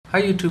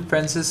Hi YouTube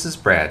friends, this is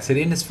Brad.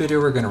 Today in this video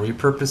we're going to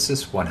repurpose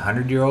this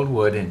 100-year-old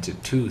wood into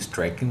two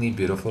strikingly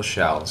beautiful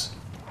shelves.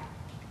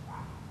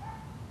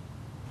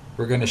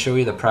 We're going to show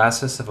you the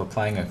process of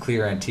applying a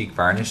clear antique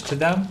varnish to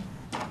them,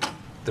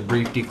 the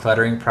brief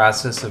decluttering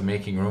process of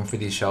making room for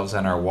these shelves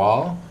on our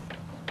wall,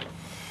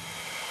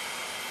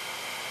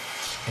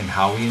 and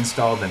how we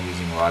install them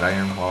using wrought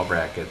iron wall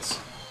brackets.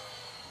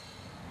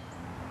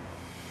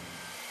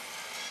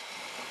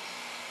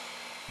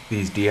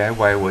 These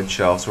DIY wood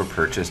shelves were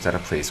purchased at a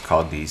place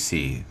called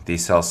DC. They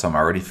sell some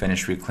already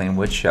finished reclaimed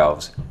wood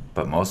shelves,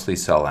 but mostly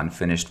sell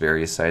unfinished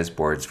various size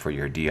boards for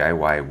your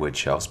DIY wood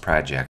shelves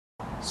project.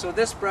 So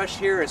this brush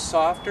here is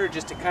softer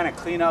just to kind of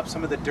clean up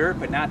some of the dirt,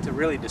 but not to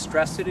really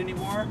distress it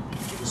anymore.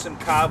 Give some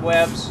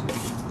cobwebs,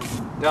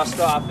 dust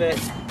off it,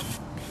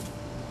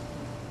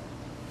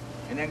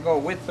 and then go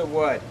with the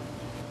wood.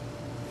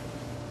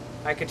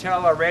 I could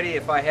tell already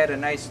if I had a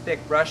nice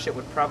thick brush it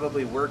would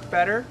probably work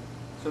better.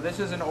 So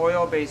this is an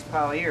oil-based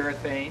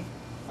polyurethane.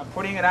 I'm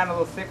putting it on a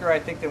little thicker, I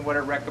think, than what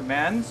it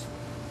recommends.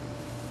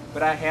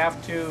 But I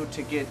have to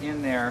get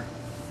in there,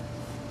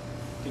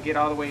 to get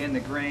all the way in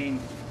the grain.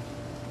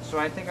 So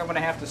I think I'm going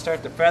to have to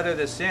start to feather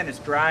this in. It's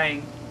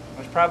drying.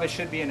 I probably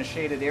should be in a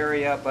shaded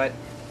area, but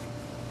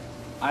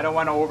I don't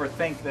want to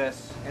overthink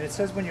this. And it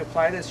says when you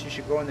apply this, you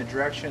should go in the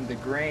direction of the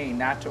grain,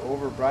 not to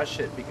overbrush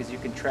it, because you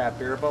can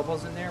trap air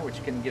bubbles in there,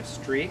 which can give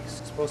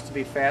streaks. It's supposed to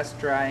be fast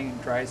drying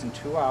and dries in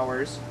 2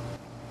 hours.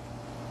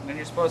 And then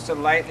you're supposed to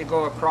lightly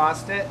go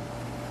across it.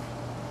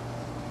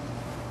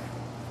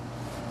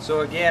 So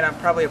again, I'm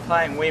probably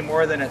applying way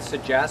more than it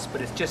suggests, but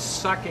it's just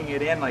sucking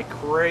it in like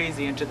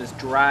crazy into this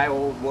dry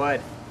old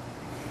wood.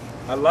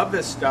 I love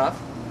this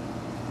stuff.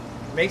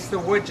 It makes the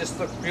wood just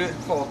look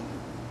beautiful.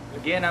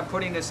 Again, I'm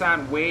putting this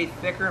on way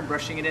thicker and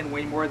brushing it in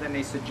way more than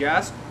they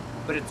suggest,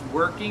 but it's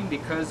working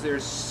because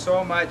there's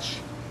so much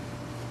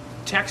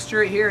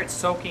texture here. It's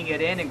soaking it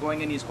in and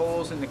going in these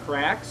holes in the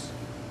cracks.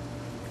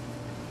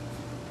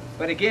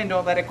 But again,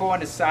 don't let it go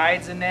on the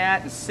sides and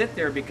that and sit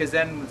there, because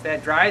then if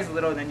that dries a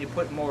little and then you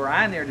put more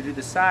on there to do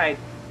the side,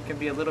 it can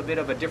be a little bit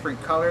of a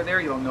different color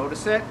there. You'll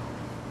notice it.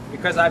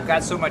 Because I've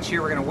got so much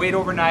here, we're going to wait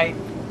overnight.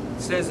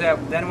 It says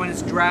that then when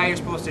it's dry, you're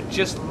supposed to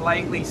just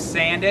lightly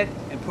sand it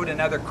and put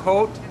another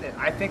coat.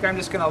 I think I'm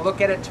just going to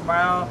look at it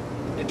tomorrow,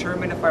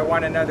 determine if I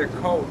want another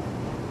coat.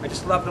 I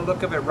just love the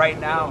look of it right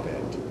now.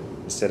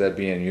 Instead of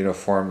being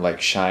uniform like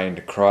shined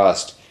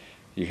across,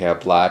 you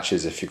have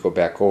blotches if you go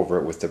back over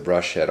it with the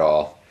brush at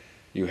all.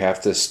 You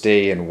have to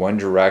stay in one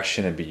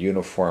direction and be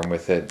uniform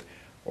with it,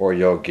 or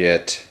you'll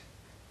get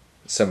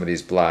some of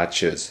these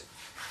blotches.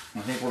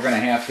 I think we're going to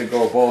have to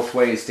go both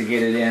ways to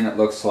get it in, it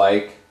looks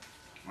like.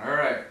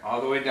 Alright,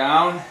 all the way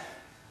down.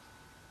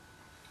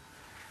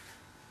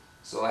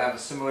 So I'll have a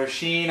similar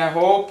sheen, I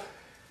hope.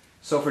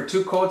 So for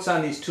 2 coats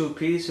on these 2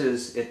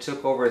 pieces, it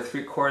took over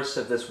 3/4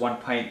 of this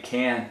 1-pint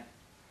can.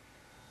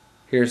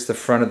 Here's the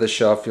front of the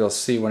shelf, you'll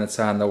see when it's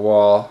on the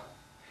wall.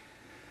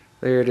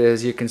 There it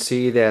is. You can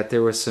see that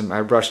there was some,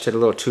 I brushed it a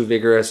little too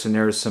vigorous and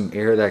there was some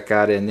air that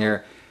got in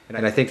there.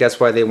 And I think that's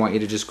why they want you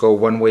to just go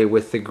one way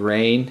with the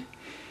grain.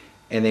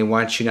 And they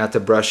want you not to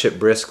brush it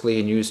briskly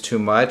and use too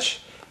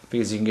much,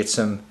 because you can get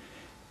some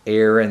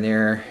air in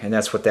there. And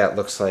that's what that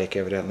looks like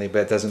evidently,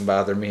 but it doesn't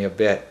bother me a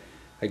bit.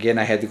 Again,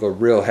 I had to go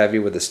real heavy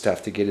with the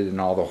stuff to get it in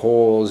all the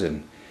holes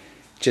and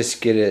just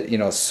get it, you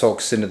know,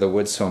 soaks into the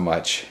wood so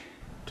much.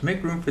 To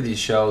make room for these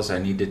shelves, I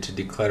needed to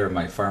declutter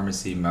my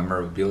pharmacy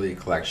memorabilia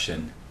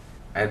collection.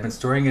 I had been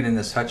storing it in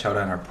this hutch out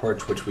on our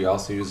porch, which we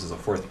also use as a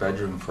 4th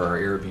bedroom for our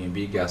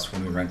Airbnb guests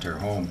when we rent our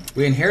home.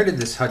 We inherited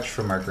this hutch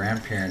from our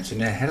grandparents,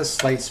 and it had a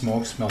slight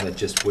smoke smell that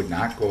just would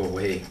not go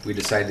away. We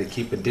decided to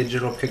keep a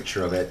digital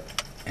picture of it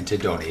and to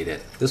donate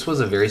it. This was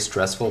a very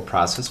stressful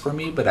process for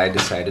me, but I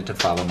decided to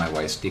follow my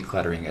wife's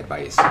decluttering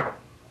advice.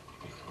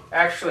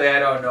 Actually, I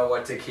don't know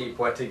what to keep,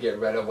 what to get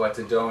rid of, what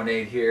to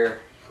donate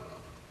here.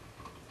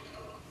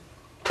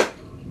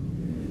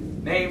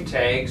 Name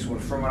tags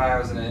from when I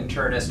was an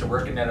internist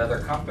working at other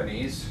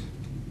companies.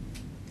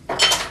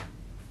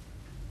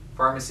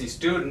 Pharmacy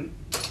student.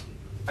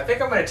 I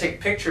think I'm going to take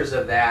pictures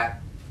of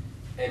that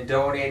and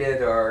donate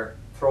it or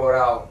throw it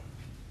out.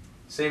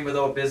 Same with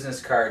old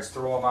business cards,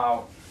 throw them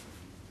out.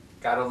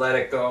 Gotta let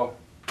it go.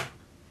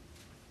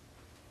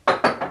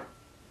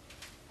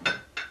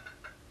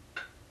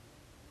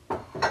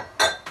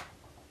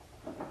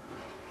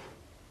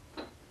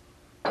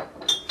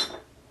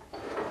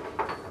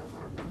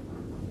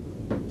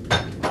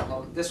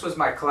 This was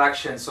my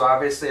collection, so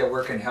obviously I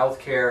work in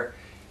healthcare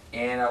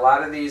and a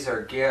lot of these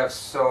are gifts,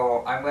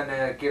 so I'm going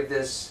to give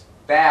this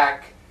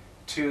back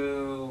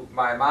to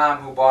my mom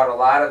who bought a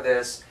lot of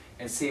this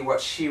and see what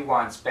she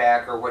wants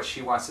back or what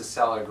she wants to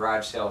sell at a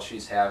garage sale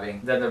she's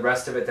having. Then the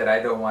rest of it that I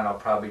don't want, I'll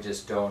probably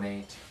just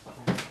donate.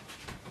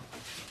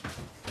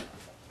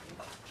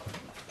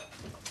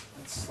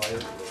 Let's slide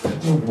it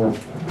a little bit.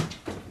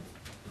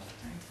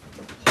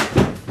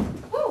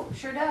 Woo,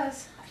 sure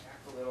does.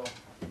 A little.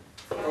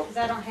 Because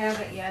I don't have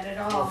it yet at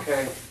all.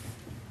 Okay.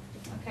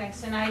 Okay, Okay,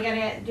 so now you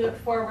gotta do it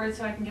forward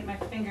so I can get my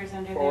fingers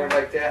under Forward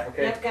there. like that,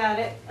 okay. Yep, got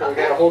it. So we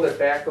Okay. gotta hold it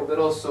back a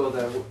little so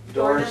the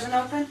Door doors. doesn't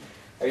open?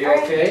 Are you All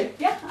right. okay?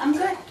 Yeah, I'm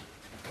good.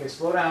 Okay,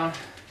 slow down.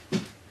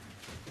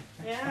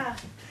 Yeah.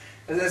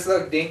 Does this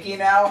look dinky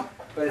now?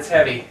 But it's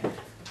heavy.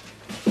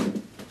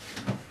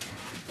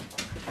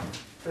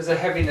 There's a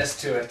heaviness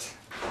to it.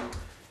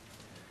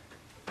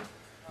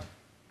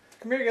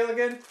 Come here,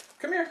 Gilligan.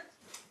 Come here.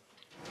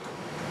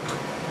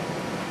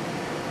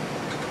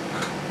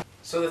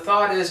 So the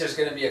thought is there's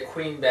going to be a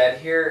queen bed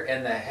here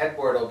and the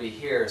headboard will be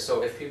here.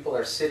 So if people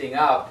are sitting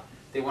up,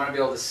 they want to be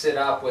able to sit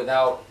up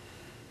without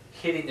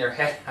hitting their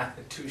head on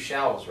the two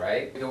shelves,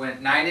 right? We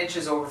went 9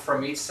 inches over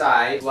from each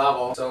side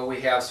level. So we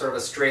have sort of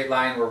a straight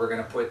line where we're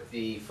going to put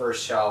the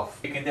first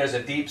shelf. There's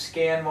a deep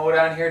scan mode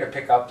on here to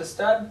pick up the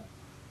stud.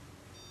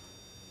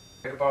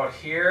 Right about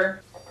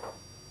here.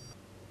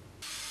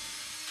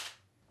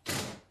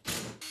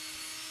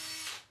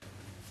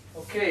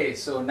 Okay,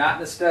 so not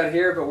in the stud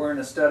here, but we're in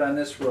the stud on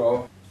this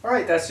row.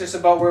 Alright, that's just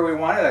about where we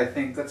want it, I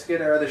think. Let's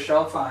get our other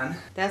shelf on.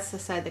 That's the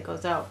side that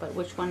goes out, but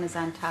which one is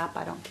on top,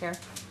 I don't care.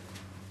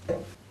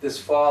 This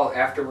fall,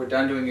 after we're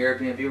done doing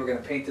Airbnb, we're going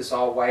to paint this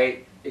all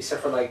white,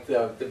 except for like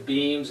the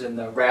beams and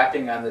the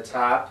wrapping on the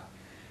top,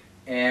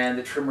 and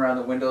the trim around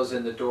the windows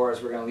and the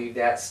doors. We're going to leave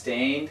that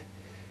stained,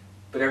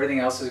 but everything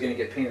else is going to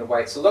get painted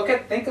white. So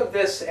think of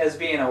this as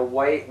being a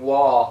white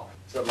wall.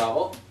 Is it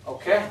level?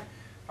 Okay.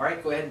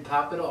 Alright, go ahead and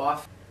pop it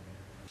off.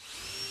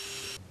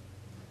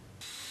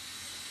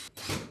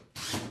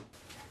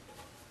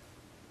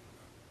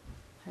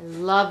 I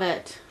love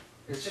it.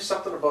 There's just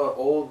something about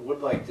old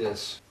wood like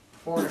this.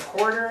 4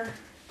 1/4.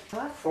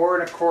 What?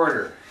 4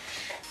 1/4.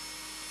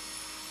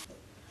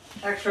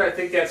 Actually, I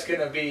think that's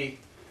gonna be.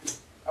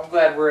 I'm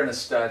glad we're in a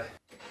stud.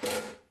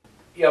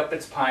 Yep,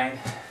 it's pine.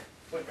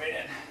 Went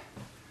right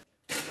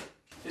in.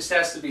 Just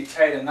has to be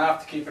tight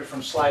enough to keep it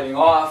from sliding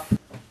off.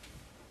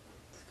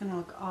 It's gonna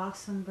look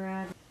awesome,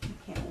 Brad. I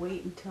can't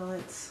wait until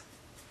it's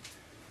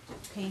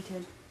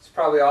painted. It's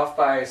probably off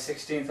by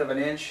 1/16 of an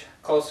inch.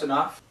 Close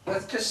enough.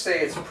 Let's just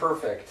say it's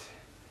perfect.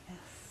 Yes.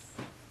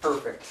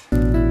 Perfect.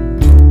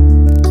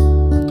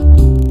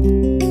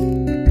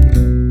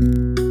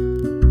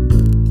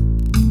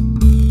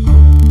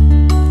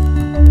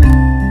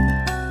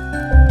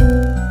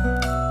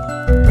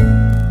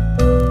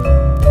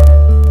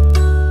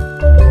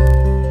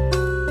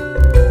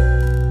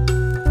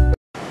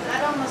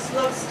 That almost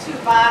looks too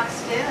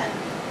boxed in.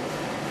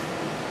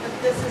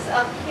 But this is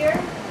up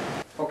here.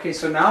 Okay,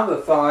 so now the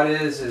thought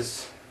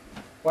is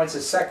once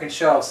the second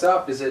shelf's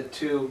up, is it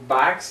too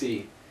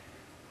boxy?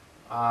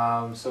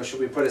 So should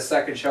we put a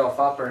second shelf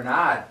up or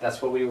not?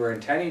 That's what we were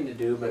intending to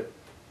do, but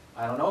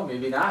I don't know,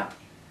 maybe not.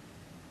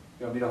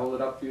 You want me to hold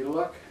it up for you to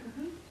look?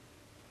 Mm-hmm.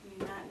 Can you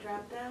not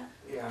drop that?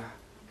 Yeah,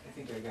 I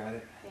think I got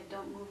it. Okay,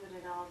 don't move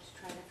it at all. Just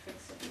try to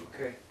fix it.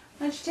 Okay.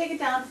 Why don't you take it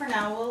down for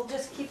now? We'll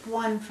just keep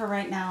one for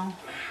right now.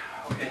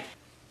 Okay.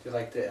 Do you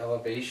like the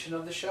elevation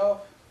of the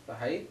shelf? The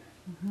height?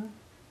 Mm-hmm.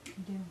 I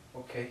do.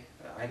 Okay,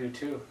 I do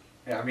too.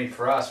 Yeah, I mean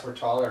for us, we're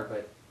taller,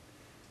 but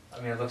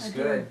I mean it looks I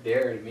good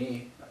there to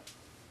me.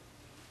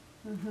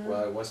 Mm-hmm.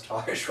 Well, it was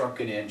taller,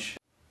 shrunk an inch.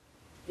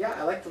 Yeah,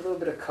 I like the little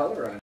bit of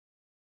color on it.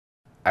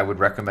 I would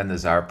recommend the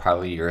Czar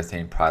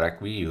polyurethane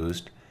product we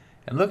used.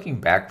 And looking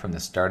back from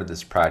the start of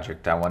this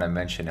project, I want to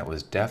mention it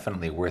was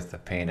definitely worth the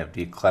pain of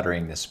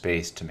decluttering the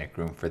space to make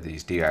room for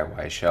these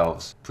DIY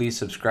shelves. Please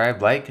subscribe,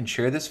 like, and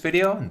share this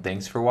video, and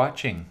thanks for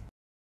watching.